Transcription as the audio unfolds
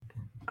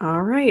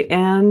All right,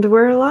 and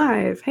we're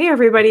live. Hey,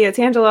 everybody, it's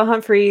Angela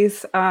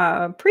Humphreys,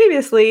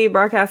 previously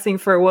broadcasting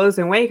for Woes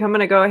and Wake. I'm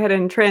going to go ahead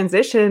and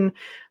transition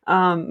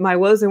my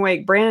Woes and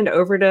Wake brand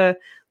over to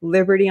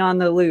Liberty on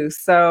the Loose.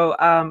 So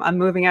I'm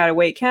moving out of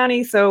Wake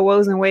County, so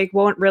Woes and Wake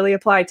won't really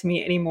apply to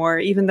me anymore,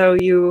 even though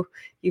you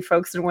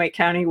folks in Wake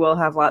County will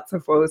have lots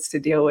of woes to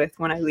deal with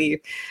when I leave.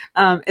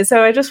 And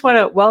so I just want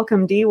to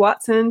welcome Dee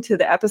Watson to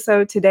the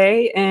episode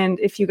today. And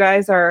if you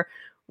guys are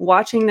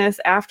watching this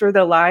after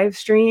the live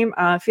stream,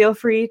 feel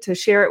free to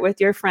share it with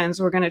your friends.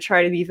 We're going to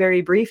try to be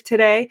very brief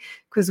today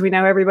because we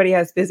know everybody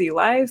has busy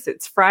lives.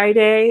 It's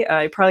Friday.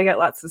 You probably got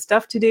lots of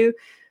stuff to do.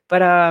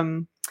 But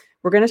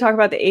we're going to talk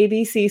about the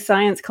ABC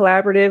Science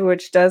Collaborative,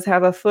 which does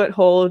have a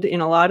foothold in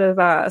a lot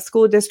of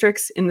school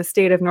districts in the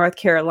state of North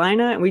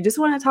Carolina. And we just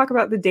want to talk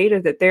about the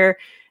data that they're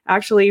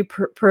actually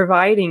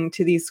providing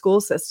to these school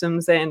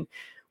systems and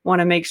want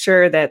to make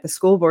sure that the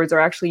school boards are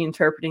actually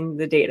interpreting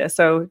the data.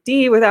 So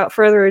Dee, without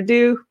further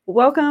ado,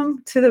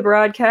 welcome to the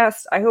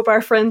broadcast. I hope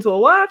our friends will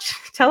watch.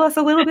 Tell us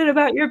a little bit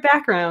about your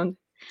background.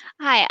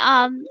 Hi.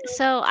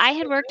 So I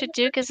had worked at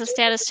Duke as a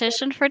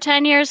statistician for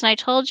 10 years, and I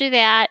told you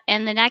that.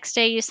 And the next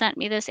day you sent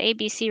me this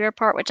ABC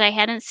report, which I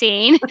hadn't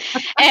seen.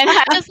 And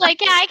I was like,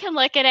 yeah, I can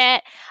look at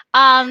it.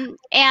 And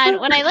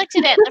when I looked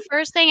at it, the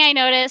first thing I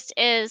noticed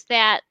is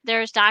that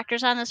there's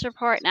doctors on this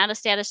report, not a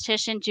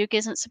statistician. Duke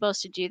isn't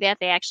supposed to do that.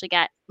 They actually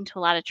got into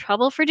a lot of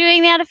trouble for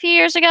doing that a few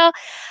years ago.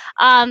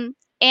 And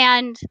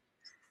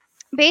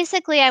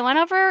basically, I went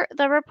over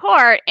the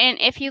report, and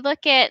if you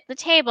look at the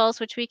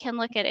tables, which we can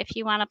look at if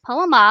you want to pull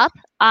them up,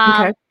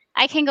 Okay.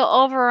 I can go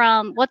over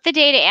what the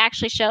data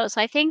actually shows.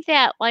 So I think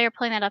that while you're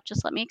pulling that up,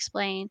 just let me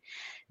explain.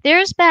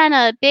 There's been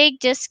a big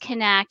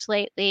disconnect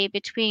lately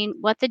between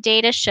what the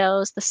data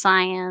shows, the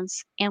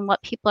science, and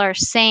what people are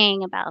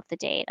saying about the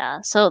data.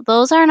 So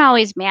those aren't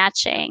always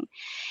matching.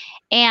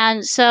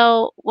 And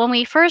so when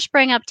we first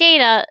bring up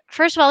data,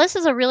 first of all, this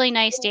is a really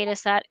nice data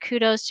set.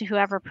 Kudos to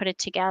whoever put it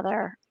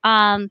together.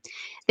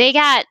 They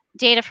got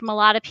data from a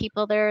lot of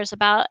people. There's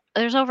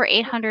over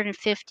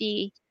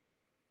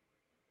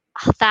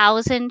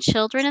 850,000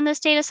 children in this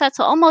data set.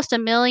 So almost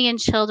 1 million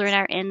children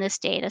are in this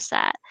data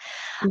set.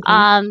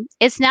 Okay.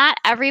 It's not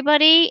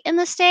everybody in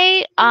the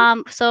state.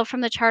 So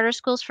from the charter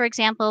schools, for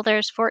example,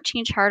 there's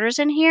 14 charters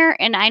in here,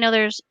 and I know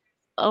there's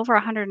over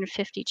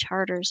 150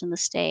 charters in the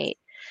state.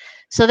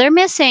 So they're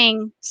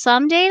missing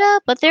some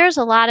data, but there's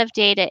a lot of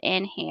data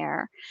in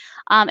here.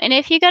 And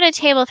if you go to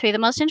table 3, the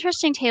most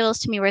interesting tables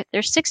to me were,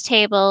 there's 6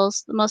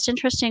 tables. The most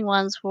interesting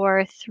ones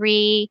were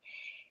 3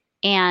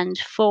 and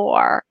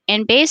 4.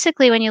 And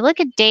basically, when you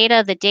look at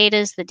data, the data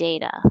is the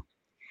data.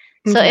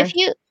 So Okay. if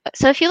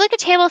you look at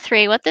table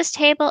 3, what this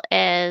table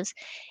is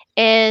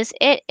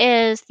it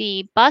is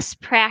the bus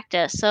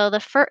practice. So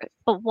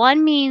but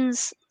 1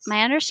 means,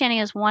 my understanding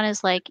is 1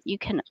 is like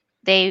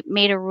they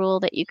made a rule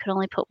that you could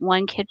only put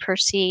 1 kid per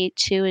seat.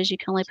 2 is you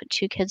can only put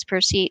 2 kids per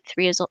seat.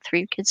 3 is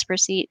 3 kids per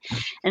seat.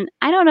 And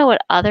I don't know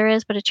what other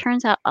is, but it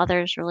turns out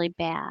other is really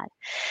bad.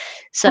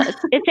 So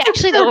it's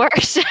actually the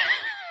worst.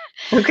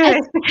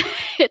 Okay.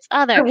 It's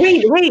other.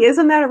 Wait,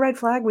 isn't that a red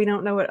flag? We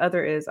don't know what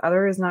other is.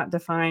 Other is not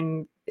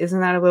defined.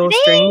 Isn't that a little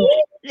strange?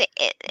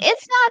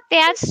 It's not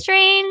that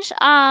strange.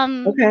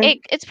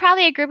 Okay. It's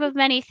probably a group of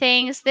many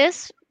things.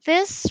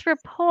 This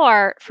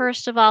report,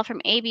 first of all,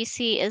 from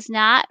ABC, is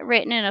not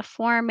written in a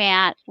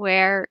format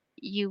where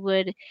you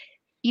would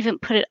even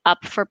put it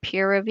up for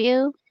peer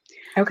review.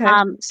 Okay.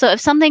 So if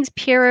something's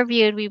peer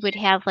reviewed, we would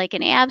have like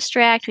an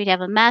abstract, we'd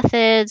have a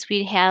methods,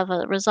 we'd have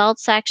a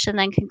results section,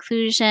 then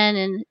conclusion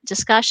and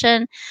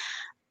discussion.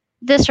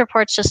 This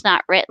report's just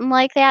not written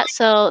like that.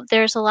 So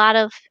there's a lot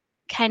of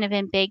kind of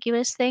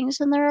ambiguous things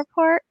in the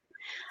report.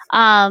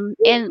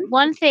 And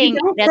one You thing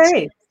don't that's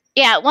say.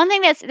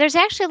 there's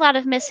actually a lot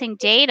of missing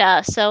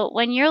data. So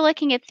when you're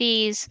looking at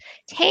these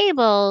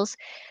tables,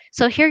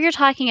 so here you're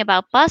talking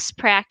about bus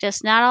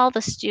practice, not all the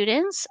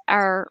students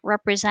are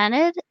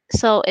represented.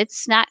 So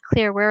it's not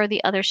clear where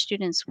the other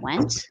students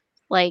went.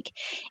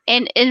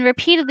 And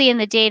repeatedly in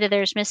the data,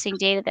 there's missing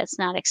data that's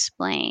not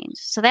explained.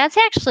 So that's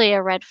actually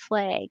a red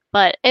flag,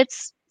 but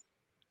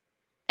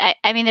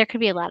I mean, there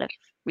could be a lot of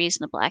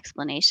reasonable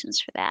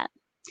explanations for that.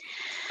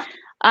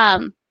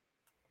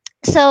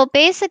 So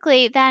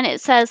basically, then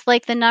it says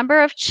like the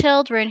number of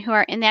children who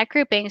are in that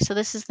grouping. So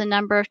this is the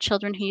number of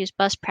children who use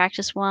bus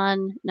practice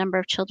 1, number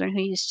of children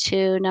who use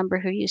 2, number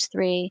who use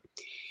 3.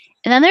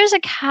 And then there's a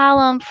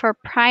column for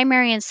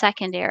primary and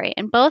secondary.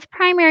 And both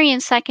primary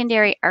and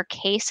secondary are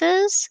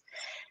cases.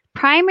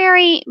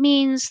 Primary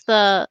means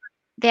that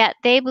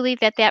they believe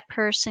that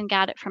person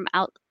got it from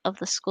out of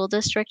the school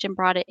district and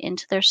brought it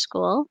into their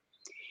school.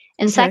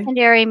 And Okay.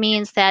 secondary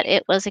means that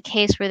it was a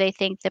case where they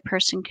think the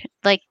person,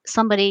 like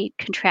somebody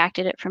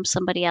contracted it from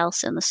somebody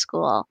else in the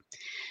school.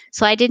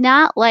 So I did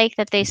not like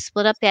that they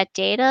split up that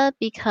data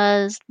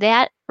because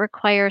that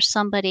requires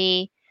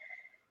somebody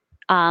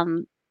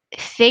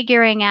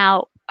figuring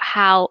out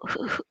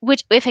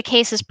which if a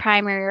case is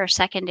primary or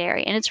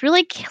secondary, and it's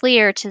really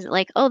clear to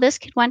like, oh, this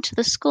kid went to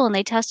the school and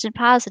they tested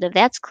positive.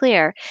 That's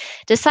clear.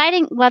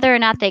 Deciding whether or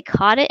not they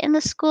caught it in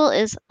the school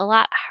is a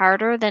lot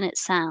harder than it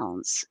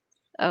sounds.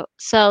 Oh,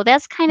 so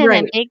that's kind of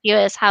Right.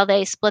 ambiguous how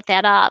they split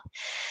that up.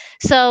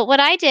 So what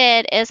I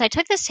did is I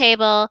took this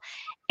table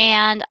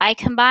and I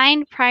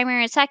combined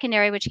primary and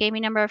secondary, which gave me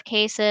number of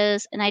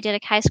cases, and I did a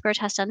chi-square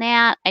test on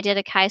that. I did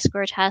a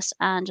chi-square test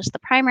on just the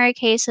primary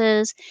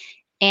cases,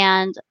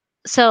 and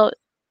so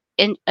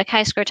in a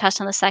chi-square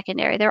test on the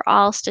secondary, they're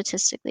all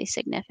statistically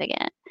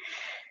significant.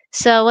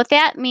 So what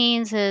that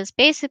means is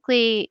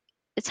basically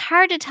it's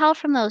hard to tell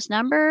from those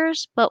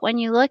numbers, but when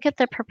you look at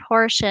the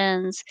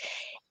proportions,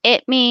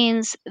 it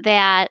means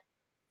that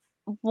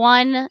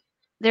one,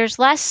 there's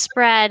less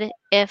spread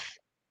if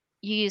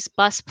you use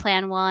bus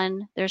plan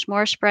 1, there's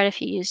more spread if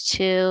you use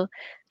 2,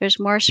 there's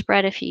more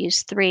spread if you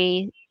use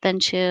 3 than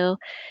 2,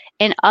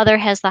 and other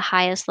has the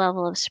highest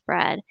level of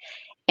spread.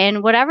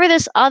 And whatever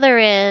this other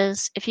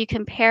is, if you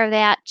compare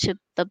that to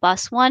the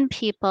bus 1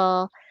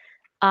 people,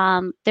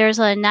 there's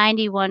a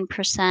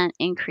 91%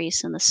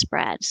 increase in the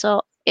spread.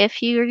 So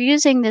if you're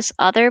using this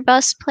other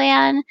bus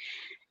plan,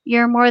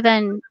 you're more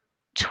than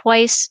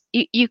twice,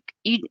 you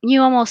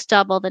almost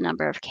double the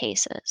number of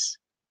cases.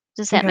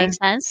 Does that make Okay.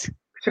 sense?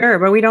 Sure,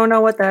 but we don't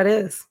know what that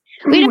is.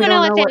 We We don't know don't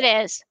what know what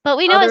that is, but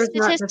we know other it's is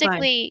not defined.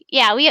 statistically,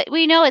 yeah,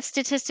 we know it's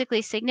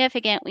statistically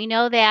significant. We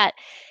know that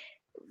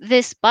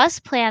this bus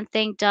plan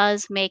thing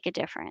does make a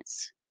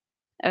difference.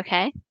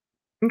 Okay?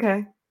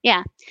 Okay.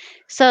 Yeah.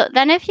 So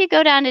then if you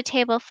go down to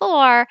table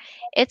 4,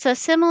 it's a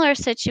similar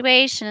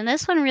situation. And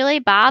this one really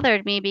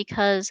bothered me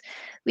because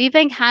we've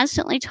been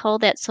constantly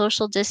told that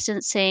social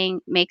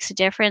distancing makes a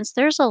difference.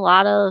 There's a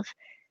lot of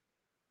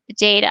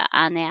data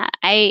on that.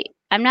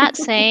 I'm not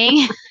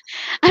saying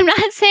I'm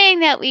not saying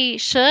that we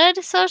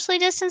should socially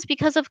distance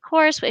because, of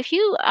course, if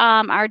you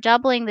are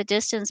doubling the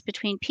distance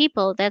between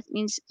people, that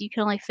means you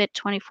can only fit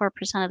 24%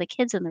 of the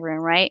kids in the room,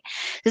 right?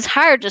 It's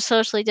hard to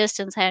socially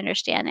distance. I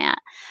understand that.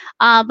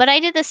 But I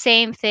did the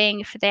same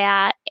thing for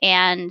that.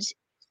 And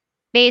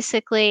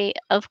basically,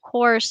 of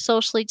course,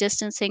 socially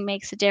distancing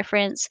makes a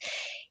difference.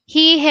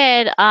 He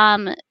had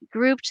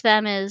grouped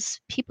them as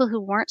people who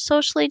weren't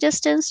socially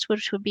distanced,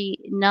 which would be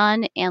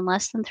none and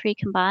less than 3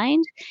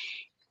 combined,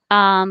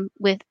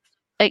 with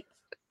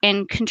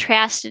and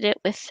contrasted it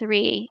with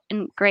 3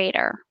 and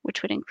greater,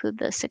 which would include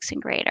the 6 and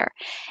greater.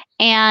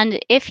 And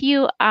if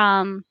you,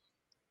 the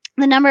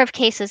number of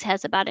cases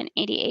has about an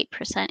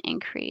 88%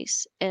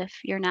 increase if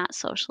you're not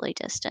socially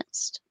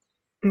distanced.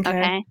 Okay.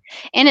 Okay.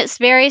 And it's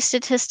very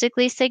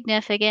statistically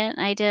significant.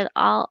 I did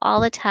all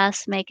the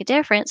tests make a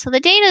difference. So the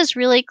data is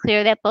really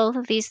clear that both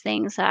of these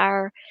things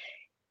are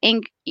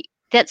in,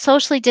 that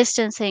socially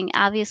distancing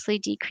obviously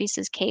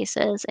decreases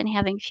cases and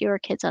having fewer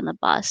kids on the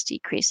bus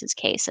decreases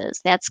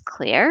cases. That's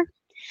clear.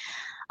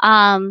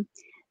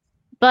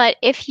 But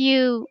if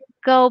you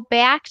go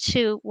back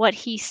to what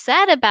he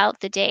said about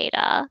the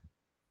data,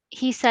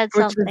 he said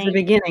Which is the something,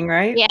 beginning,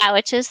 right? yeah,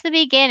 which is the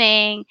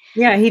beginning.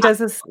 Yeah, he does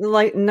this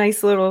like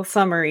nice little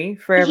summary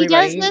for He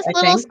does everybody, this I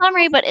little think.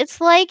 summary, but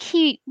it's like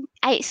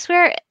I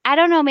swear, I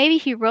don't know, maybe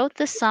he wrote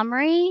the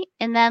summary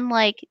and then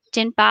like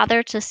didn't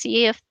bother to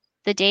see if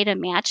the data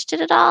matched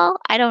it at all.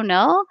 I don't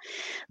know.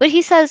 But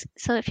he says,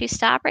 so if you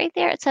stop right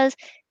there, it says,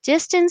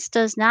 distance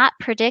does not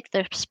predict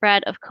the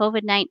spread of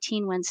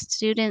COVID-19 when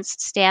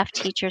students, staff,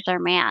 teachers are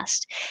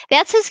masked.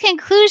 That's his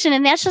conclusion,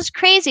 and that's just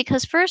crazy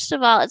because, first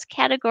of all, it's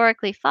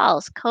categorically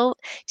false.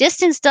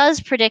 Distance does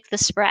predict the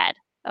spread,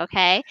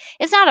 okay?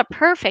 It's not a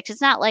perfect,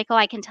 it's not like, oh,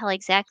 I can tell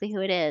exactly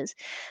who it is.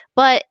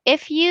 But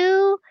if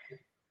you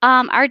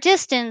are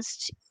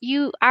distanced,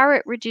 you are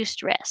at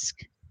reduced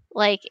risk.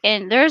 Like,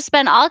 and there's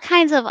been all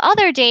kinds of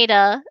other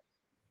data,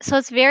 so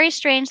it's very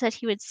strange that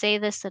he would say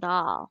this at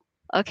all.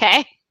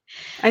 Okay.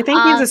 I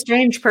think he's a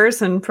strange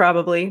person,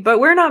 probably, but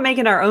we're not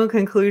making our own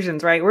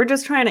conclusions, right? We're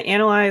just trying to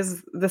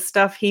analyze the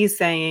stuff he's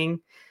saying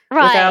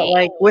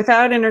Right.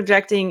 without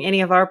interjecting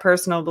any of our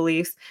personal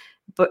beliefs.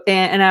 But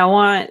and I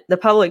want the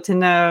public to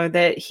know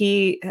that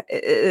he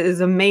is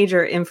a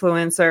major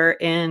influencer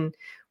in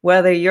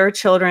whether your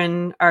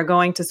children are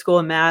going to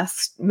school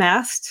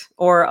masked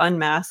or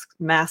unmasked,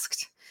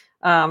 masked.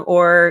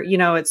 Or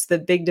it's the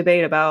big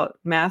debate about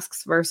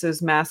masks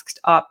versus mask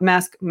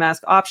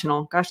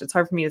optional. Gosh, it's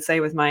hard for me to say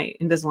with my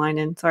Invisalign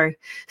in. Sorry,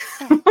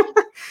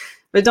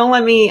 but don't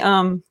let me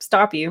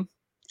stop you.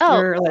 Oh,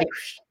 You're like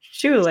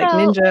shoo, like so,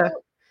 ninja.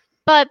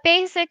 but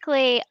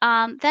basically,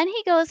 then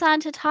he goes on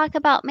to talk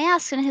about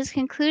masks, and his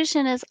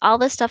conclusion is all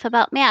this stuff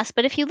about masks.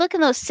 But if you look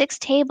in those 6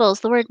 tables,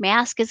 the word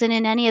mask isn't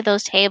in any of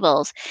those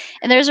tables.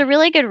 And there's a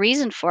really good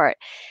reason for it.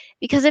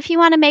 Because if you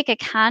want to make a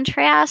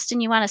contrast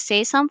and you want to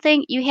say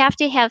something, you have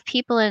to have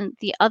people in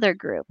the other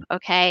group,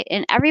 okay?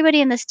 And everybody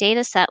in this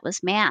data set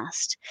was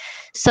masked.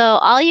 So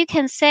all you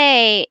can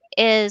say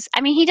is,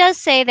 I mean, he does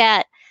say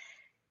that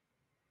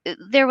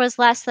there was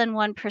less than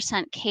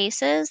 1%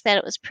 cases, that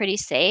it was pretty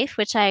safe,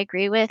 which I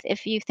agree with.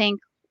 If you think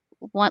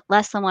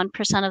less than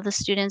 1% of the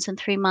students in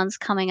 3 months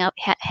coming up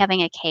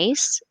having a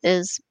case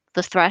is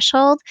the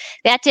threshold.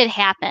 That did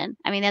happen.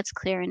 I mean, that's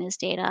clear in his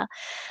data.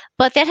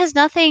 But that has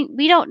nothing,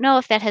 we don't know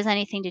if that has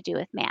anything to do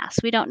with mass.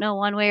 We don't know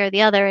one way or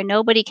the other, and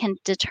nobody can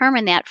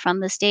determine that from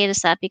this data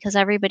set because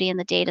everybody in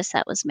the data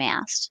set was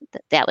masked.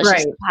 That was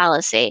just Right. the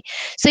policy.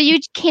 So you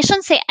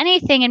shouldn't say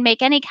anything and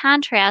make any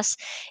contrasts.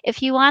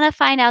 If you want to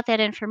find out that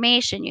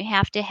information, you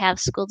have to have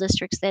school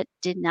districts that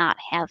did not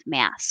have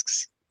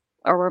masks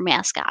or were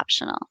mask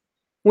optional.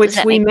 Does Which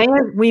that we make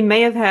may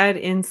have had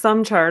in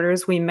some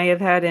charters, we may have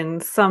had in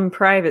some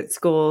private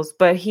schools,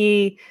 but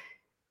he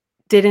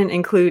didn't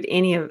include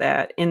any of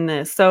that in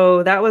this.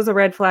 So that was a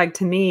red flag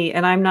to me,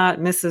 and I'm not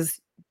Mrs.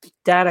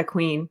 Data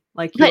Queen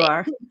like you But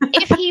are.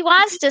 if he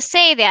wants to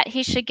say that,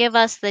 he should give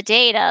us the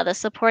data, the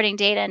supporting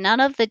data. None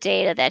of the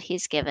data that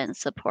he's given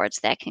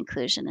supports that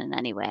conclusion in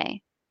any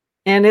way.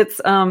 And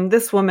it's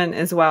this woman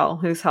as well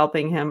who's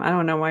helping him. I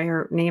don't know why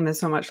her name is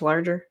so much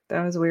larger.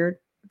 That was weird.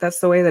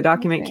 That's the way the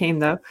document came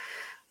though.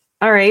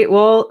 All right.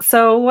 Well,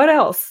 so what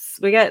else?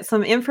 We got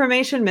some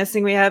information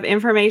missing. We have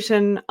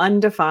information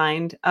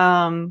undefined.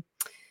 I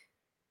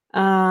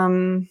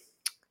don't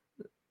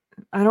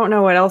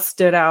know what else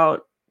stood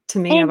out to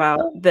me And about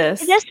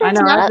this. this I is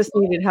know I not, just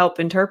needed help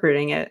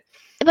interpreting it.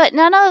 but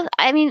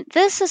I mean,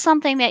 this is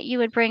something that you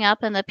would bring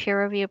up in the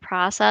peer review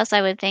process.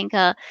 I would think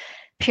a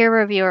peer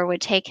reviewer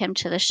would take him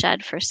to the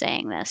shed for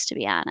saying this, to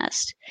be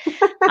honest.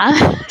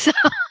 So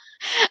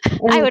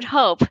I would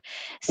hope.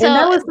 So And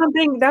that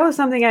was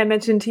something I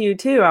mentioned to you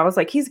too. I was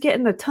like, he's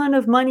getting a ton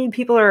of money.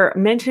 People are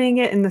mentioning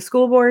it in the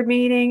school board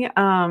meeting,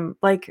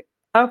 like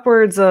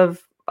upwards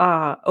of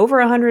over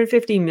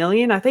 150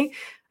 million. I think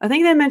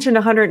they mentioned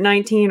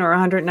 119 or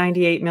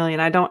 198 million.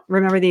 I don't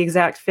remember the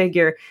exact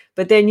figure,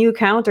 but then you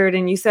countered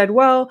and you said,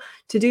 well,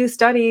 to do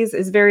studies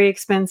is very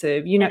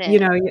expensive.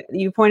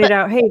 You pointed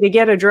out, hey, to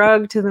get a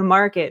drug to the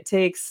market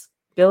takes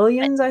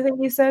billions, I think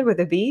you said,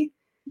 with a B.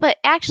 But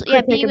actually,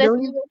 Could take a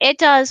billion. it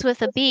does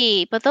with a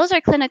B, but those are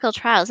clinical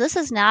trials. This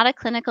is not a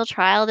clinical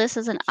trial. This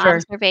is an Sure.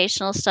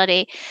 observational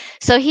study.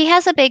 So he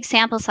has a big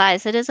sample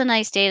size. It is a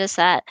nice data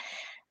set.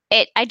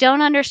 I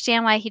don't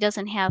understand why he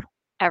doesn't have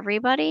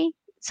everybody.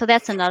 So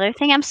that's another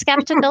thing I'm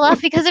skeptical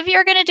of, because if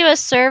you're going to do a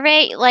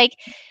survey, like,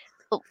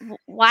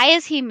 why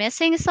is he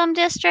missing some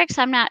districts?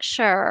 I'm not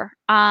sure.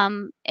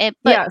 But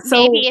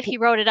maybe if he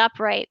wrote it up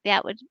right,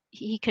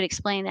 he could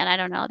explain that. I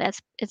don't know.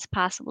 It's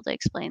possible to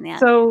explain that.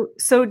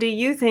 So do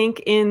you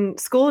think in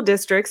school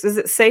districts, is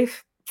it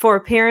safe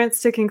for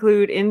parents to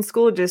conclude in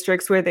school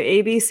districts where the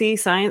ABC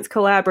Science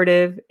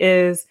Collaborative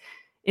is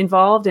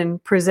involved in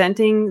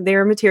presenting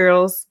their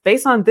materials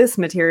based on this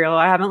material?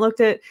 I haven't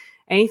looked at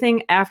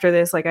anything after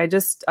this. Like I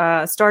just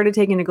started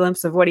taking a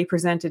glimpse of what he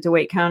presented to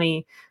Wake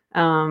County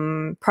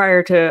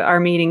prior to our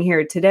meeting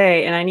here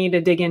today, and I need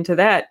to dig into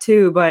that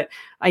too. But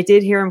I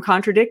did hear him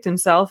contradict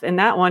himself in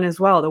that one as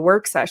well, the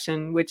work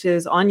session, which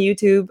is on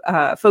YouTube.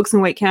 Folks in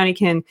Wake County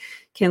can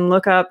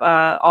look up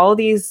all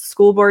these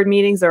school board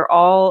meetings. They're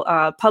all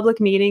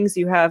public meetings.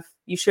 You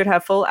should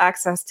have full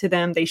access to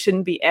them. They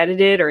shouldn't be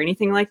edited or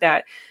anything like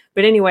that.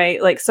 But anyway,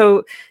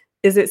 so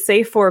is it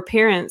safe for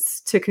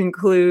parents to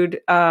conclude,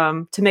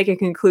 to make a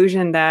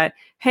conclusion that,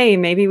 hey,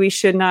 maybe we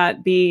should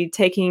not be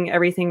taking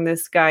everything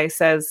this guy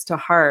says to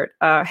heart?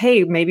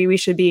 Hey, maybe we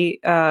should be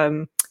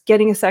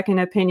getting a second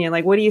opinion.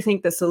 Like, what do you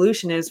think the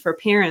solution is for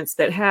parents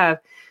that have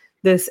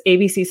this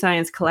ABC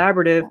Science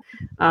Collaborative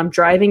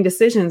driving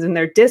decisions in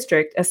their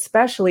district,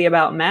 especially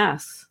about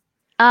masks?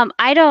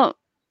 I don't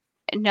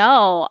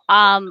know.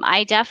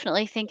 I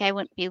definitely think I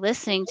wouldn't be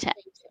listening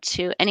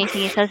to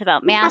anything he says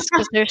about masks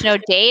because there's no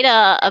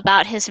data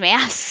about his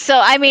masks. So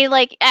I mean,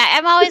 like,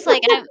 I'm always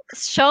like,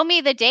 show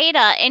me the data,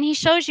 and he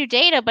shows you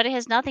data, but it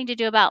has nothing to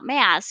do about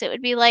masks. It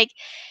would be like,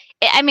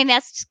 I mean,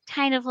 that's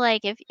kind of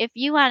like if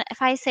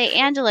I say,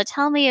 Angela,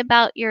 tell me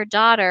about your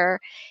daughter,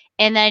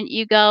 and then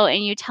you go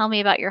and you tell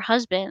me about your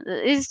husband.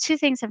 These two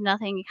things have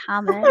nothing in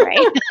common,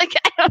 right?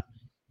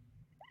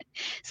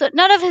 So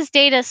none of his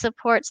data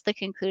supports the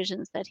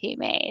conclusions that he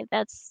made.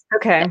 That's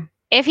okay.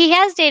 If he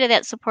has data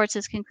that supports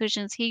his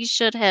conclusions, he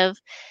should have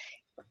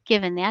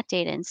given that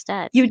data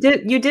instead. You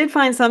did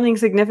find something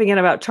significant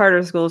about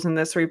charter schools in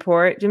this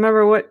report. Do you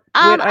remember what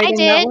item I did.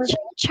 that was?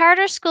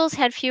 Charter schools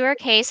had fewer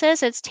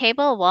cases. It's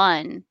table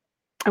 1.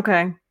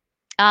 Okay.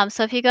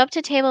 So if you go up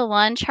to table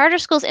 1, charter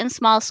schools and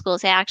small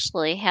schools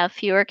actually have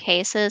fewer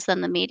cases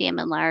than the medium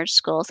and large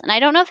schools. And I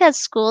don't know if that's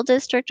school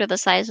district or the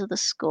size of the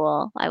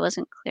school. I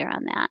wasn't clear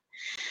on that.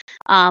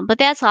 But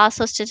that's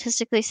also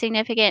statistically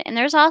significant. And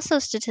there's also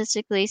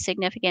statistically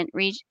significant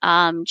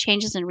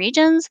changes in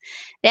regions.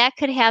 That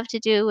could have to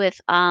do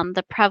with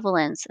the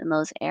prevalence in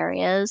those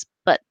areas.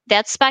 But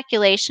that's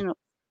speculation.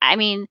 I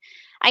mean,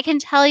 I can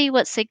tell you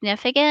what's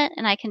significant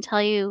and I can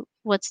tell you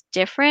what's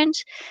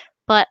different,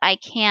 but I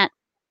can't.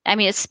 I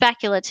mean, it's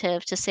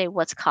speculative to say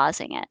what's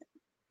causing it.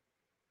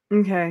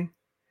 Okay.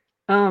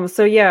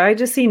 So yeah, I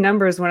just see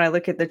numbers when I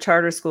look at the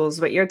charter schools,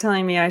 but you're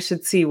telling me I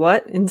should see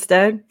what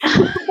instead?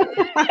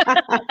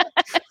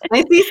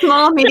 I see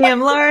small,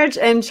 medium, large,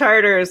 and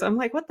charters. I'm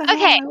like, what the hell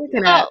am Okay, I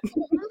looking so at?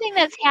 one thing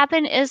that's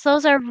happened is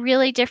those are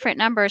really different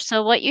numbers.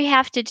 So what you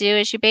have to do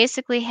is you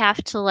basically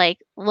have to like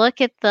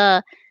look at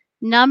the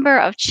number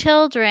of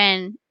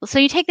children. So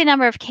you take the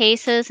number of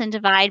cases and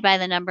divide by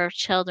the number of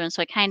children.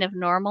 So it kind of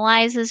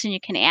normalizes and you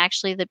can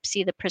actually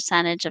see the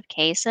percentage of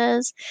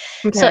cases.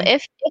 So Okay.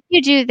 if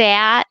you do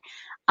that,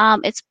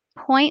 it's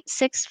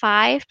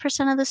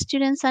 0.65% of the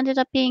students ended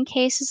up being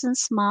cases in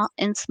small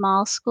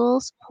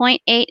schools, zero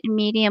point 0.8 in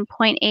medium, zero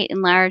point 0.8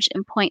 in large,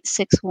 and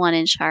 0.61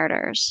 in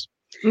charters.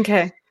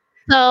 Okay.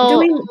 Do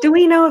So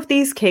we know if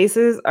these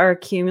cases are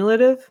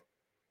cumulative?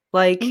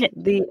 n- Like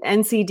the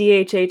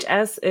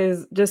NCDHHS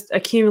is just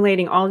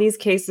accumulating all these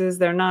cases.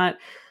 They're not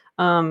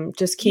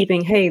just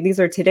keeping, hey, these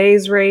are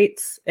today's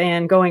rates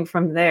and going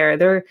from there.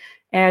 They're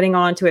adding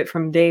on to it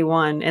from day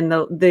one. And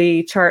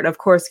the chart, of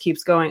course,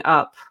 keeps going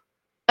up.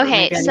 Or okay,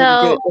 maybe I need to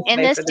do so it this in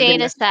way this for the data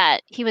video.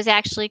 set, he was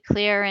actually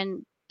clear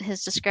in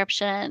his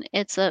description.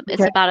 It's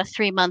Okay. about a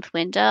 3-month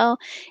window,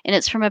 and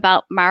it's from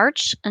about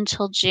March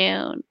until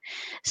June.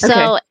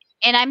 Okay. So,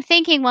 and I'm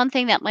thinking one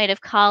thing that might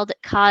have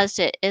caused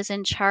it is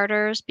in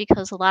charters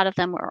because a lot of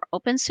them were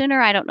open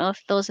sooner. I don't know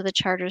if those are the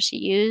charters he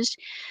used,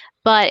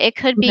 but it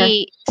could Okay.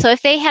 be. So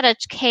if they had a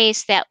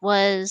case that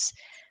was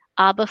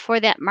before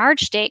that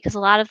March date, because a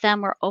lot of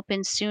them were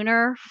open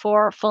sooner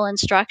for full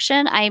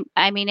instruction.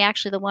 I mean,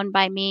 actually, the one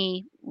by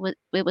me,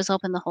 it was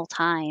open the whole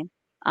time.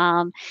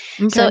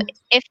 So Okay.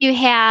 if you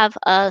have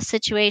a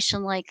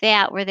situation like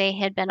that where they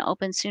had been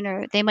open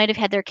sooner, they might have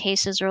had their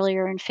cases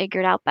earlier and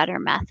figured out better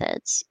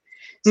methods.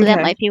 So that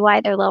Okay. might be why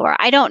they're lower.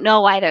 I don't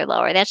know why they're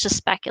lower. That's just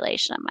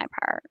speculation on my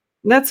part.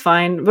 That's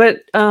fine.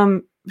 But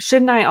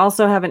shouldn't I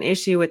also have an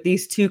issue with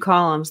these two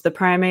columns, the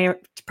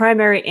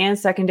primary and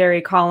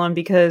secondary column,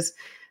 because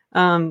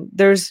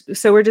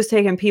we're just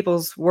taking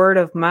people's word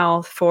of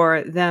mouth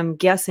for them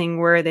guessing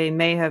where they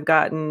may have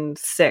gotten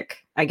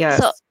sick, I So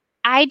guess.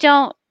 I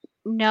don't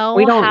know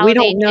We how they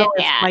don't know did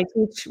if that.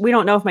 we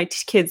don't know if my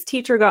kid's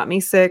teacher got me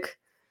sick,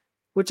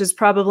 which is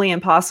probably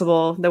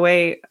impossible the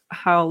way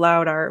how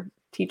loud our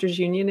teachers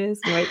union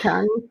is in Wake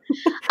County.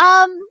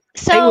 They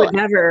So would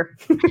never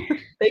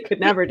they could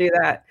we never do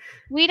that.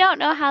 we don't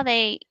know how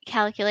they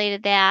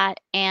calculated that,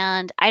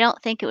 and I don't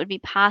think it would be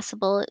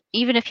possible,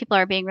 even if people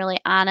are being really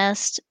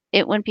honest,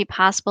 it wouldn't be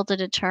possible to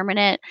determine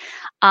it.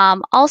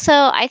 Also,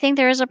 I think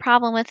there is a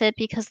problem with it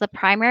because the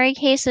primary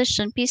cases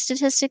shouldn't be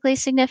statistically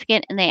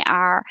significant, and they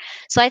are.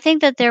 So I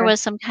think that there Okay.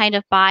 was some kind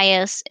of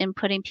bias in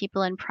putting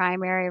people in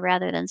primary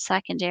rather than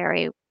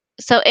secondary.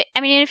 So,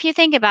 I mean, if you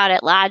think about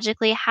it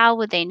logically, how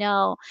would they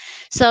know?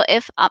 So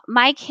if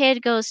my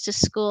kid goes to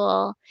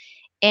school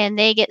and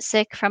they get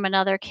sick from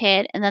another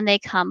kid and then they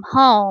come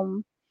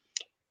home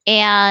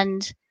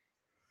and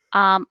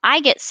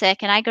I get sick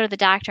and I go to the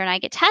doctor and I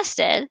get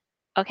tested,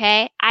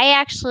 okay, I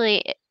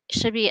actually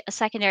should be a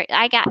secondary.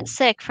 I got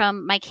sick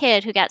from my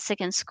kid who got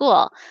sick in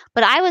school,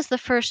 but I was the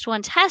first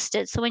one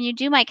tested. So when you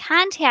do my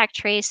contact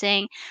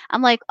tracing,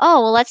 I'm like,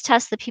 oh, well, let's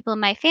test the people in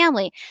my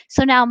family.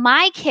 So now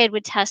my kid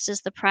would test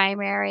as the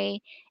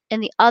primary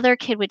and the other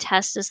kid would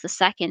test as the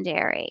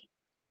secondary.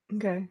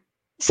 Okay.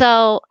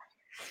 So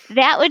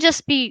that would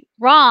just be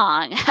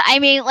wrong. I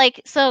mean,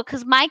 like, so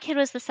because my kid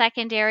was the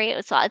secondary,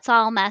 it's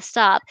all messed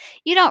up.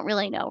 You don't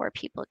really know where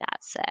people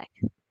got sick,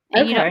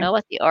 and you don't Okay. know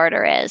what the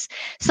order is.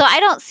 So I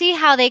don't see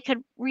how they could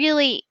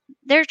really.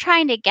 They're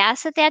trying to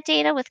guess at that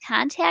data with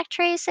contact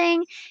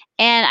tracing,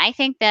 and I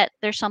think that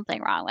there's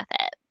something wrong with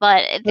it.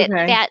 But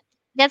Okay.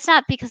 that's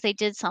not because they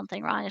did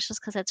something wrong. It's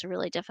just because it's a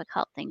really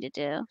difficult thing to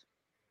do.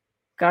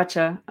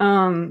 Gotcha.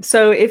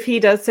 So if he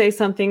does say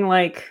something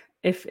like,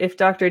 if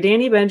Dr.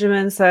 Danny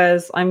Benjamin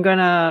says,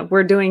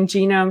 we're doing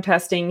genome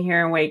testing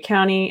here in Wake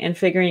County and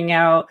figuring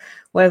out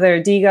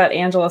whether D got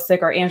Angela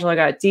sick or Angela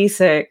got D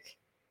sick,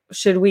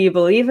 should we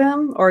believe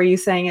him? Or are you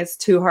saying it's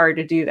too hard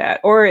to do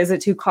that? Or is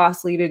it too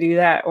costly to do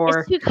that? It's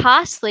Or, too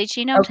costly.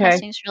 Genome okay,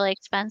 testing is really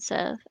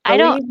expensive. I but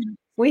don't.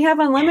 we have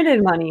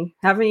unlimited money.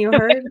 Haven't you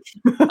heard?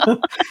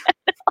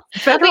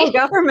 Federal We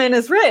government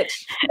is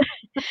rich.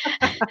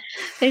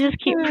 They just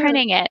keep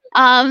printing it.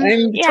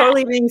 I'm Yeah,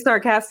 totally being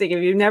sarcastic.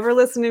 If you've never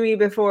listened to me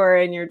before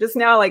and you're just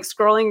now like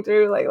scrolling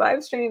through like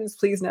live streams,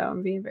 please know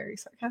I'm being very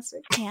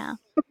sarcastic. yeah.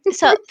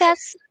 So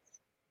that's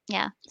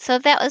yeah. So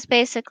that was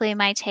basically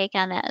my take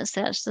on that. Is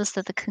that it's just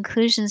that the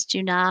conclusions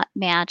do not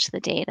match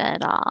the data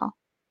at all.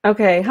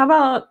 Okay, how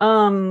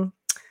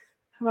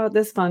about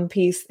this fun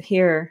piece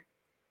here?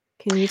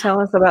 Can you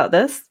tell us about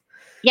this?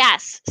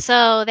 Yes.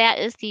 So that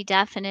is the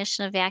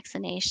definition of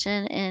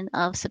vaccination in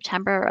of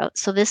September.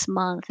 So this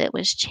month it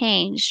was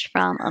changed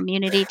from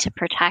immunity to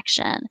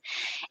protection,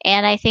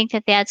 and I think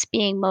that that's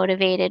being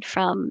motivated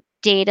from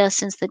data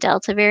since the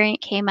Delta variant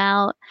came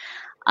out.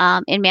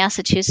 In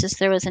Massachusetts,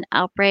 there was an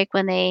outbreak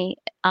when they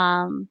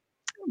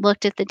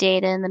looked at the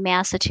data in the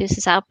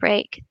Massachusetts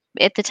outbreak.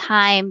 At the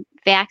time,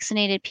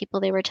 vaccinated people,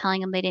 they were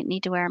telling them they didn't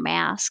need to wear a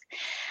mask.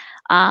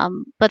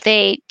 But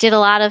they did a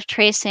lot of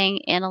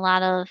tracing and a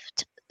lot of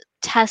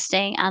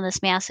testing on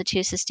this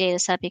Massachusetts data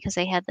set because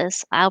they had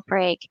this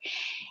outbreak.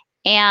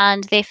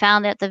 and they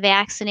found that the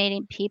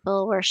vaccinated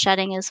people were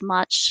shedding as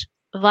much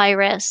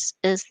virus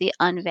as the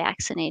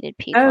unvaccinated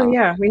Oh people.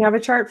 yeah, we have a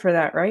chart for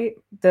that, right?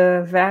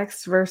 The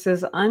vaxxed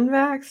versus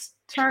unvaxxed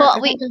chart, Well, I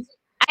think is.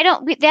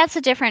 that's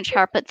a different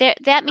chart, but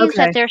that means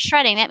that Okay. they're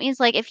shredding. That means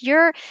like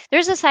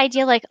there's this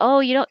idea like,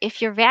 oh,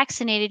 if you're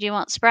vaccinated, you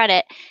won't spread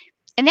it.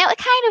 And that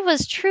kind of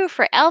was true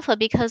for Alpha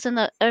because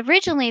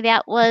originally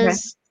that Okay.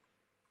 was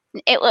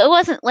it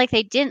wasn't like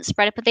they didn't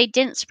spread it, but they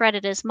didn't spread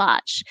it as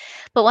much.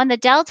 But when the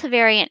Delta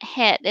variant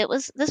hit,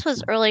 this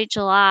was early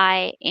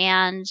July,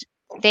 and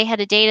they had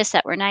a data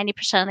set where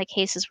 90% of the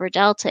cases were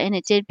Delta, and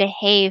it did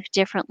behave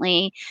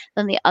differently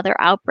than the other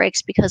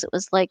outbreaks because it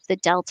was like the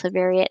Delta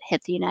variant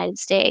hit the United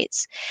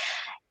States.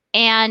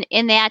 And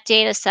in that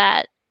data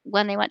set,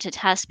 when they went to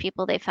test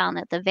people, they found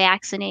that the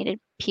vaccinated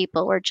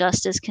people were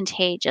just as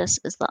contagious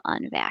as the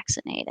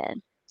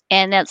unvaccinated.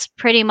 And that's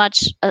pretty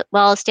much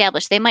well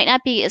established. They might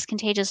not be as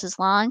contagious as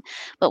long,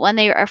 but when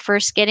they are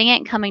first getting it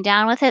and coming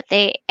down with it,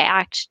 a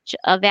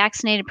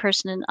vaccinated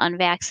person and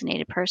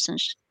unvaccinated person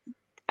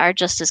are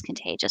just as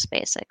contagious,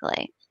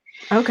 basically.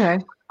 Okay.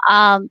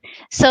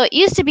 So it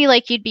used to be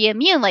like you'd be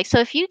immune. Like, so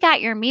if you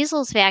got your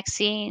measles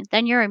vaccine,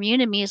 then you're immune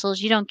to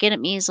measles. You don't get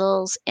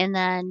measles, and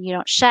then you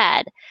don't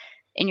shed,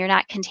 and you're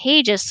not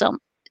contagious so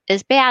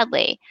as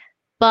badly.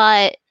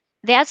 But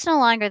that's no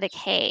longer the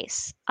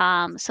case.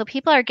 So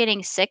people are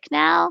getting sick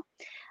now.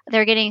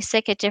 They're getting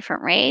sick at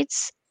different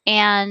rates,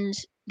 and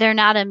they're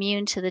not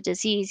immune to the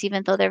disease,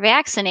 even though they're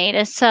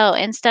vaccinated. So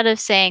instead of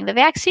saying the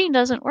vaccine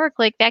doesn't work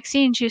like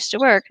vaccines used to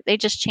work, they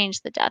just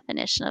changed the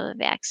definition of a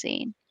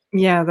vaccine.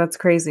 Yeah, that's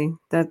crazy.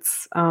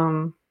 That's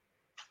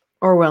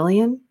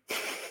Orwellian.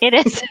 It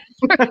is.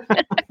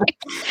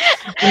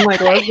 I'm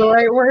like, what's the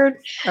right word?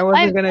 I I'm,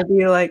 wasn't gonna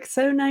be like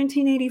so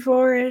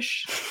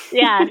 1984-ish.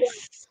 yes,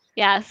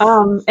 yes.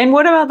 And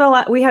what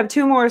about we have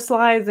two more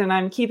slides, and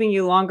I'm keeping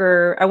you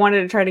longer. I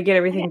wanted to try to get Okay.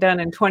 everything done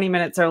in 20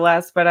 minutes or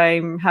less, but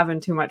I'm having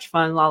too much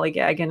fun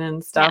lollygagging and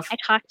Yeah, stuff. I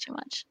talk too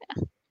much.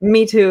 Yeah.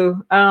 Me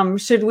too.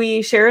 Should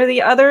we share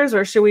the others,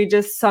 or should we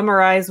just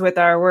summarize with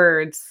our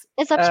words?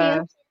 It's up to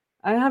you.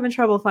 I'm having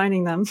trouble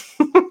finding them.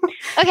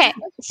 Okay,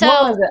 What so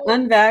was it?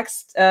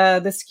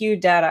 Unvaxxed, the skewed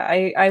data.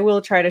 I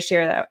will try to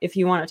share that if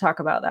you want to talk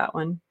about that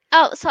one.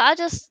 so I'll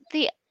just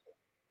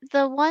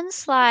the one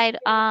slide,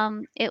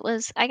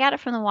 I got it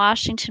from the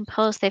Washington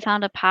Post. They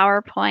found a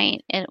PowerPoint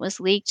and it was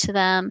leaked to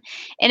them.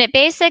 And it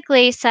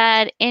basically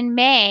said in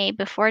May,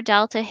 before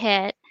Delta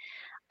hit,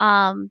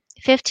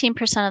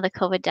 15% of the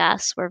COVID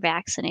deaths were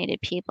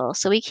vaccinated people.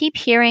 So we keep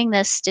hearing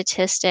this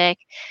statistic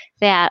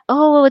that,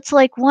 oh, it's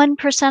like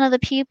 1% of the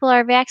people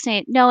are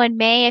vaccinated. No, in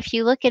May, if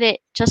you look at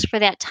it just for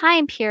that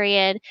time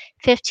period,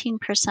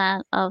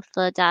 15% of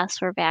the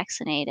deaths were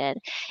vaccinated.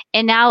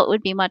 And now it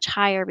would be much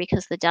higher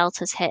because the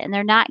Delta's hit, and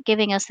they're not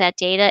giving us that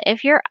data.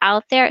 If you're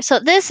out there, so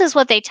this is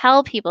what they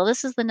tell people.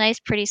 This is the nice,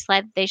 pretty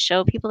slide that they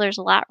show people. There's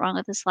a lot wrong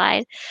with the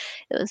slide.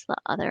 It was the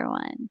other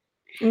one.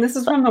 And this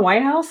is from the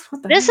White House?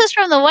 What the This heck? is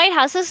from the White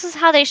House. This is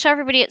how they show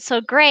everybody it's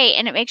so great,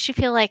 and it makes you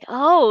feel like,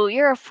 oh,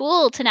 you're a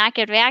fool to not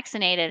get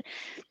vaccinated.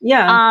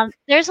 Yeah.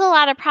 There's a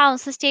lot of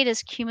problems. This data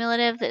is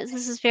cumulative.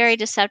 This is very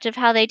deceptive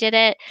how they did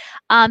it.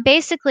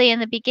 Basically, in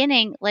the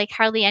beginning, like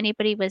hardly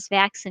anybody was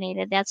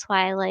vaccinated. That's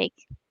why, like,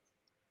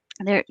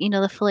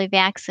 the fully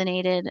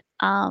vaccinated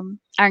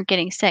aren't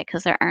getting sick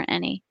because there aren't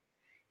any.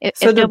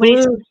 So If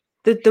nobody's,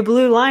 the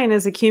blue line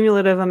is a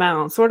cumulative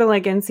amount, sort of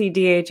like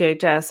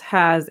NCDHHS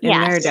has in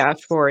their yes.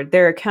 dashboard.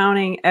 They're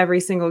counting every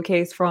single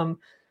case from,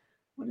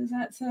 what does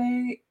that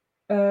say?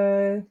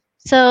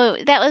 So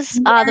that was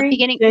the January?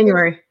 beginning,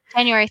 January.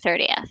 January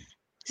 30th.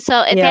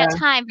 So at Yeah. that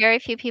time, very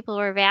few people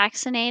were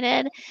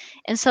vaccinated.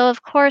 And so,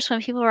 of course,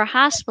 when people were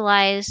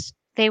hospitalized,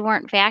 they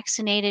weren't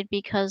vaccinated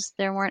because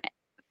there weren't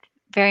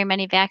very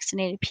many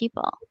vaccinated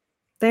people.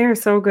 They are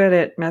so good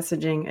at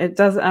messaging. It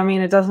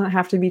doesn't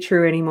have to be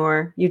true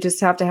anymore. You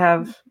just have to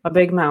have a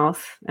big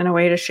mouth and a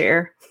way to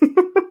share.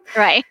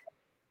 Right.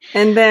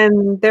 And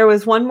then there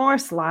was one more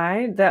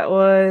slide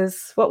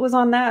what was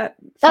on that?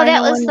 Oh, that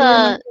Final was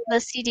one? the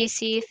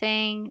CDC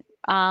thing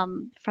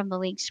from the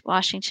leaked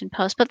Washington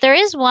Post. But there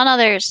is one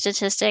other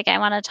statistic I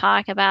want to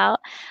talk about.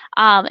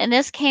 And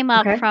this came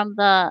up Okay. from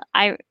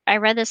I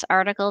read this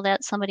article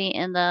that somebody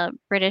in the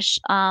British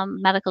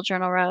Medical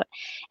Journal wrote,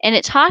 and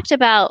it talked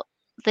about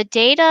the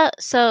data.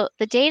 So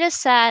the data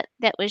set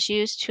that was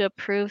used to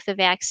approve the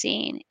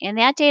vaccine, and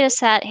that data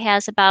set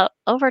has about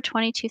over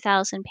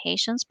 22,000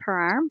 patients per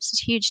arm.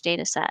 It's a huge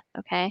data set,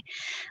 okay?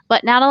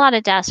 But not a lot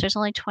of deaths. There's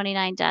only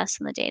 29 deaths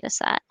in the data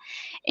set.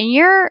 And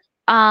you're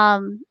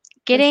Where's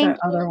getting that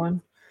other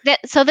one? that.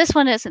 So this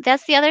one isn't.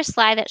 That's the other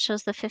slide that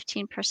shows the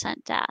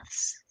 15%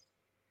 deaths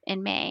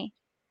in May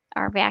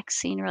are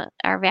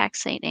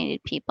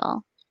vaccinated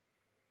people.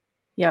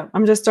 Yeah,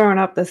 I'm just throwing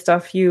up the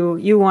stuff you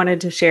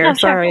wanted to share. Oh,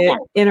 sure. Sorry, Yeah. it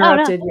Oh, no.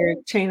 interrupted your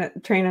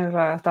train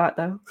of thought,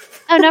 though.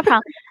 Oh, no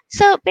problem.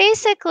 So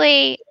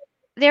basically,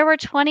 there were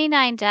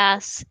 29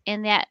 deaths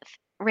in that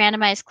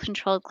randomized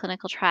controlled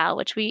clinical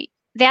trial,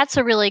 that's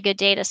a really good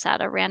data set,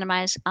 a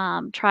randomized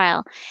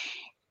trial.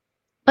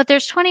 But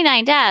there's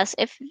 29 deaths.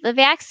 If the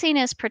vaccine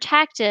is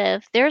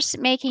protective,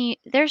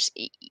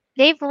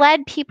 they've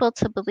led people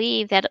to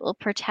believe that it will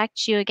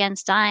protect you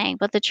against dying.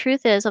 But the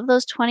truth is, of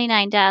those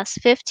 29 deaths,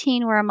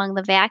 15 were among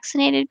the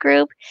vaccinated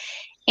group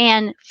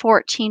and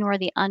 14 were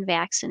the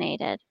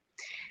unvaccinated.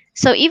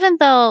 So even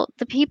though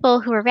the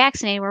people who were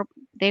vaccinated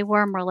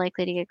were more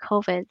likely to get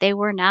COVID, they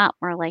were not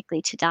more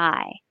likely to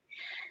die.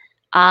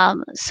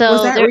 Was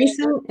that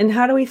recent? And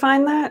how do we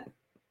find that?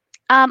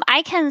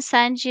 I can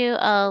send you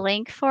a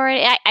link for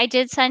it. I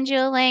did send you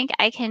a link.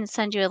 I can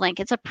send you a link.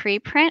 It's a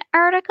preprint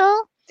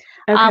article,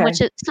 Okay.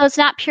 so it's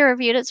not peer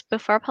reviewed. It's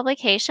before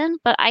publication,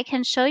 but I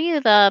can show you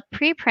the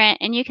preprint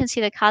and you can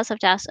see the cause of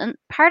death. And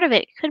part of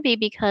it could be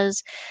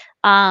because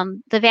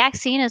the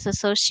vaccine is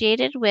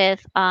associated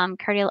with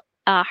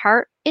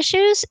heart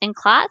issues and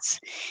clots,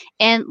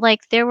 and like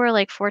there were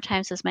like 4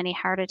 times as many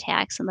heart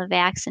attacks in the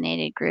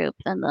vaccinated group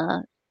than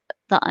the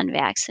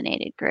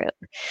unvaccinated group.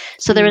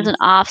 So there was an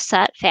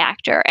offset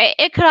factor.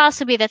 It could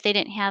also be that they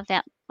didn't have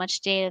that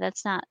much data.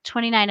 That's not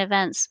 29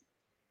 events.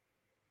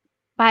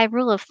 By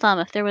rule of thumb,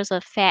 if it was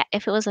a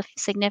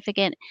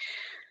significant,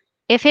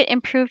 if it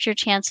improved your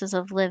chances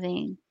of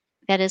living,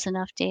 that is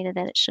enough data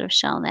that it should have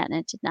shown that, and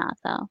it did not,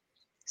 though.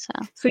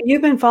 So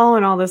you've been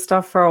following all this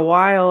stuff for a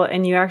while,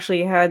 and you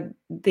actually had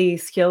the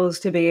skills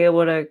to be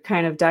able to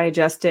kind of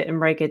digest it and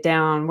break it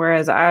down,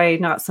 whereas I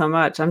not so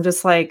much. I'm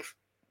just like,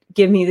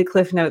 give me the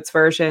Cliff Notes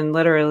version,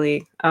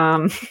 literally.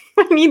 I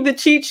need the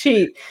cheat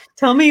sheet.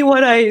 Tell me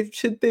what I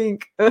should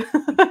think.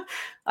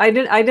 I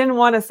didn't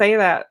want to say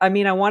that. I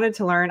mean, I wanted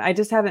to learn. I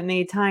just haven't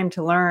made time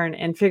to learn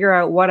and figure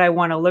out what I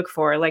want to look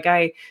for. Like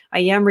I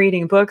am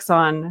reading books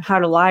on how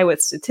to lie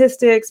with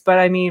statistics, but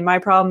I mean, my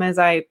problem is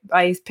I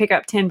pick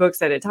up 10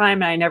 books at a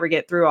time and I never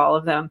get through all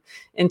of them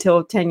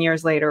until 10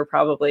 years later,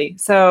 probably.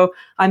 So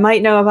I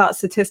might know about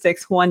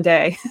statistics one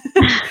day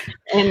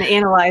and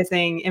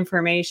analyzing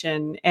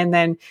information. And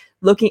then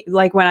looking,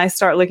 like when I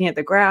start looking at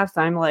the graphs,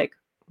 I'm like,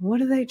 what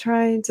are they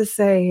trying to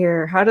say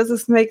here? How does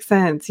this make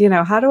sense? You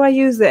know, how do I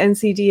use the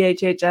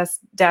NCDHHS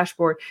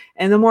dashboard?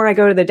 And the more I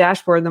go to the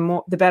dashboard,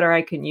 the better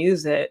I can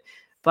use it.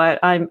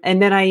 And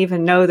then I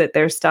even know that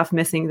there's stuff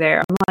missing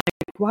there. I'm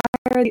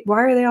like,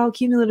 why are they all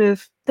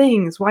cumulative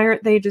things? Why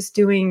aren't they just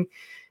doing,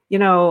 you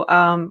know,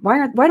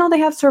 why don't they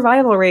have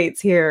survival rates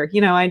here?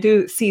 You know, I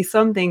do see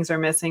some things are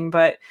missing,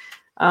 but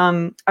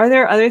are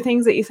there other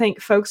things that you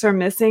think folks are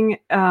missing?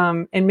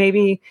 And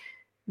maybe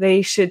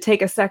they should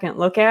take a second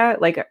look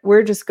at? Like,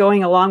 we're just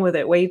going along with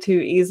it way too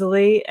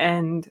easily.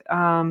 And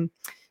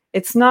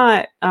it's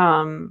not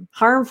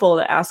harmful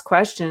to ask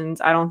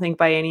questions, I don't think,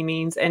 by any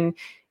means. And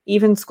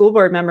even school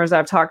board members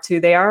I've talked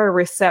to, they are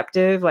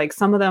receptive. Like,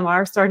 some of them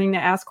are starting to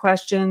ask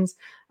questions.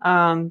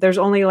 There's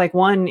only like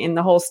one in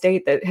the whole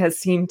state that has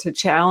seemed to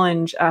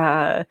challenge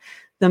the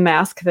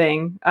mask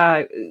thing.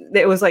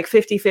 It was like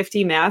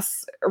 50-50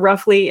 masks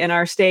roughly in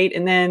our state.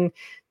 And then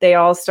they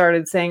all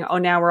started saying, oh,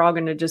 now we're all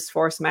going to just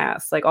force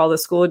masks, like all the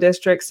school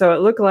districts. So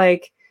it looked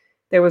like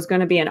there was going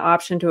to be an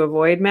option to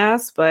avoid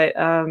masks, but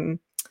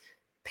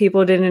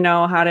people didn't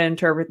know how to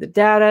interpret the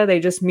data. They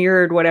just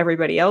mirrored what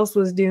everybody else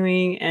was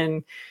doing.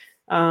 And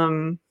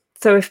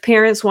so if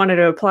parents wanted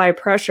to apply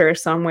pressure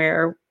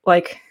somewhere,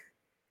 like,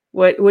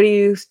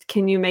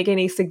 can you make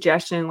any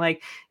suggestion?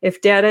 Like,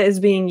 if data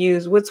is being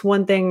used, what's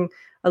one thing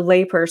a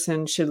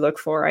layperson should look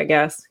for, I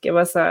guess? Give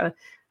us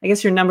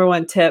your number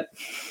one tip.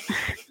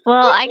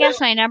 Well, I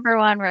guess my number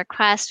one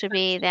request would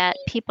be that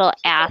people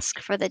ask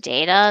for the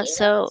data.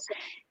 So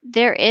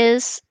there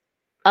is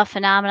a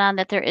phenomenon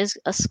that there is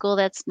a school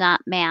that's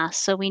not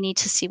masked. So we need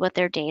to see what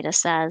their data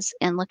says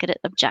and look at it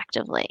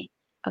objectively.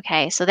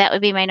 Okay, so that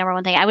would be my number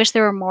one thing. I wish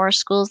there were more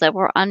schools that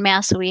were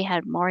unmasked so we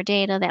had more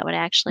data that would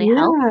actually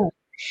help.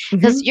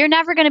 Because you're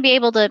never going to be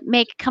able to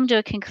come to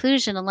a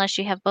conclusion unless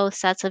you have both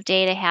sets of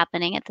data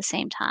happening at the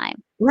same time.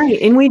 Right.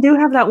 And we do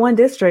have that one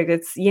district.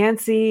 It's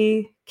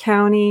Yancey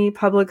County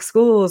Public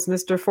Schools.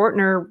 Mr.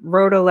 Fortner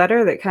wrote a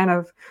letter that kind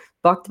of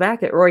bucked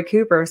back at Roy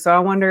Cooper. So I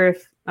wonder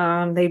if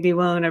they'd be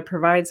willing to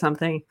provide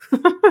something.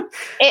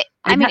 It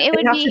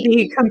would have to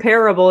be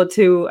comparable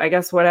to, I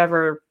guess,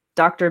 whatever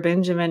Dr.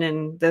 Benjamin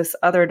and this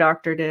other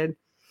doctor did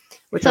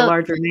with a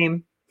larger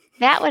name.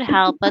 That would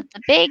help. But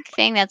the big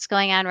thing that's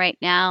going on right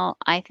now,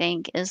 I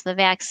think, is the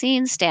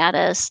vaccine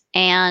status.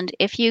 And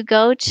if you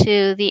go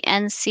to the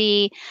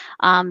NC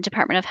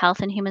Department of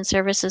Health and Human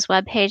Services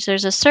webpage,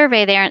 there's a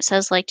survey there. And it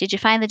says, like, did you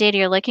find the data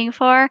you're looking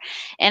for?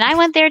 And I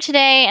went there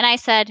today and I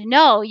said,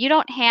 no, you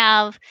don't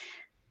have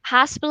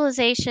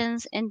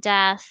hospitalizations and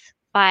death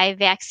by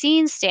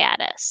vaccine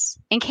status,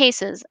 and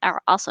cases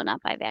are also not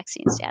by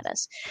vaccine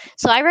status.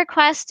 So I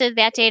requested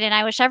that data, and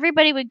I wish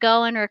everybody would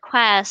go and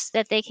request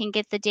that they can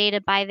get the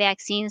data by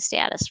vaccine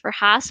status. For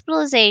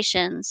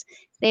hospitalizations,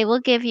 they will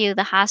give you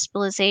the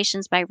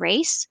hospitalizations by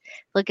race,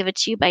 they'll give it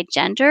to you by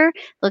gender,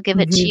 they'll give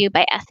it to you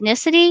by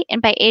ethnicity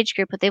and by age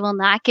group, but they will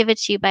not give it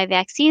to you by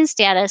vaccine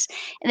status.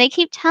 And they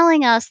keep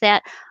telling us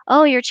that,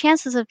 oh, your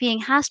chances of being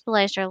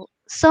hospitalized are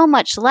so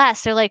much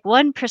less. They're like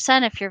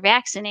 1% if you're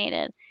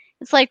vaccinated.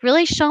 It's like,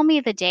 really show me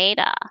the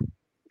data,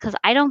 because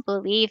I don't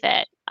believe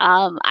it.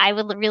 I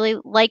would really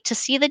like to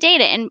see the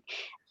data. And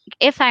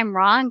if I'm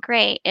wrong,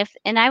 great.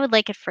 And I would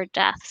like it for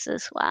deaths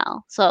as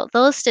well. So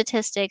those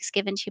statistics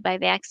given to you by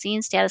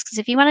vaccine status, because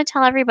if you want to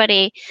tell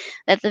everybody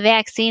that the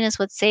vaccine is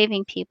what's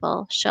saving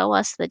people, show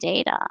us the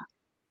data.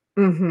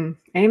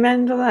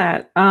 Amen to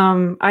that.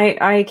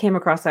 I came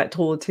across that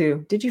tool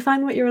too. Did you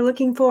find what you were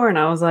looking for? And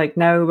I was like,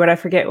 no, but I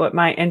forget what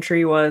my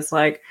entry was.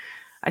 Like,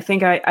 I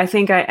think I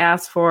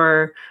asked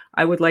for,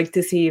 I would like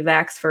to see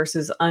vax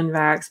versus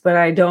unvax, but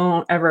I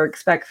don't ever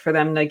expect for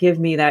them to give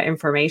me that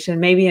information.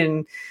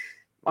 Maybe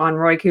on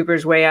Roy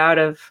Cooper's way out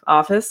of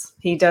office,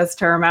 he does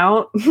term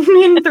out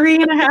in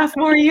 3.5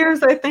 more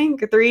years. I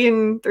think three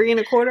and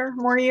a quarter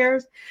more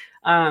years.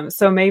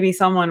 So maybe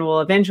someone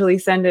will eventually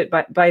send it,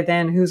 but by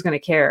then, who's going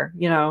to care?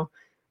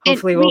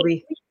 Hopefully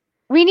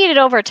we need it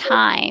over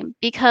time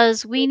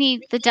because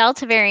the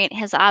Delta variant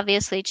has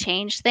obviously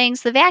changed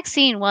things. The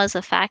vaccine was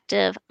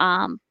effective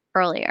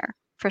earlier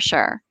for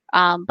sure.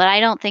 But I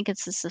don't think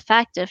it's as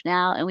effective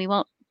now,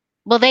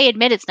 and they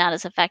admit it's not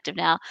as effective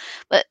now,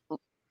 but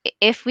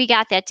if we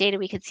got that data,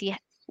 we could see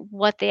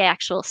what the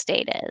actual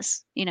state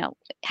is,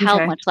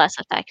 how much less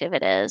effective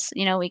it is.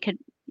 We could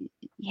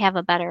have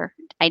a better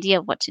idea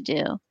of what to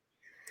do.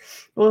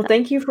 Well,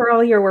 thank you for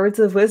all your words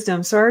of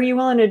wisdom. So are you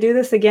willing to do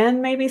this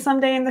again maybe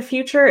someday in the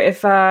future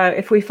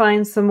if we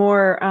find some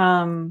more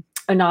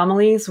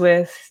anomalies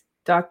with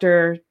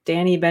Dr.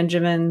 Danny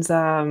Benjamin's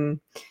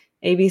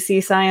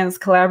ABC Science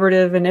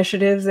collaborative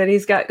initiatives that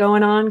he's got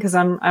going on? Because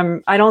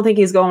I don't think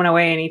he's going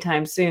away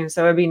anytime soon.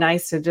 So it'd be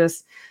nice to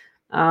just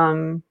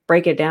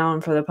break it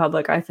down for the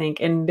public, I think,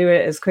 and do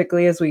it as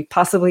quickly as we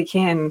possibly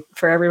can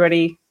for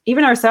everybody,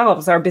 even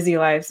ourselves, our busy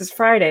lives. It's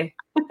Friday.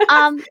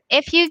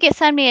 If you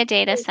send me a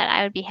data set,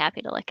 I would be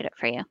happy to look at it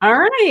for you. All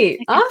right. Okay.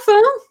 Awesome.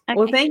 Okay.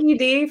 Well, thank you,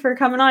 Dee, for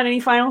coming on. Any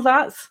final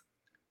thoughts?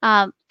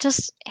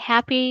 Just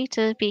happy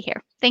to be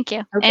here. Thank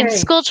you. Okay. And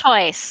school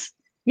choice.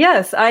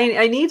 Yes,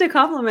 I need to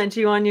compliment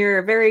you on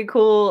your very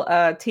cool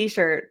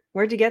t-shirt.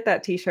 Where'd you get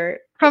that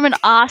t-shirt? From an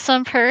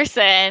awesome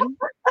person.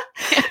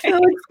 It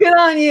looks good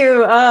on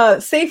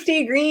you.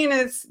 Safety green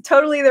is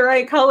totally the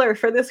right color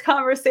for this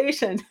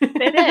conversation.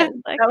 It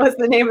is. That was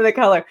the name of the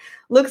color.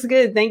 Looks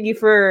good. Thank you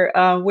for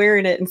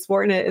wearing it and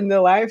sporting it in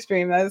the live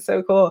stream. That is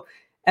so cool.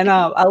 And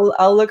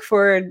I'll look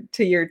forward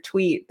to your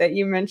tweet that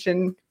you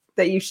mentioned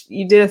that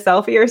you did a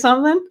selfie or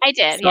something. I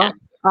did. So, yeah.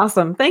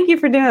 Awesome. Thank you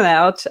for doing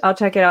that. I'll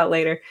check it out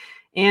later.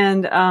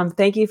 And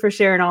thank you for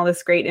sharing all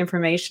this great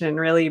information and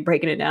really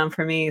breaking it down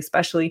for me,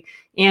 especially.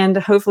 And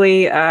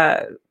hopefully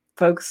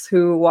folks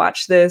who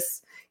watch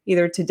this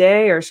either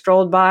today or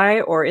strolled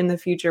by or in the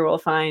future will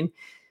find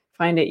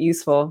it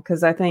useful,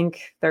 because I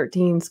think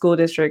 13 school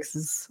districts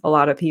is a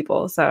lot of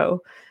people.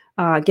 So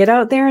get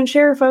out there and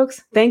share,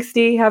 folks. Thanks,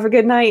 Dee. Have a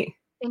good night.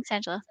 Thanks,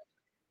 Angela.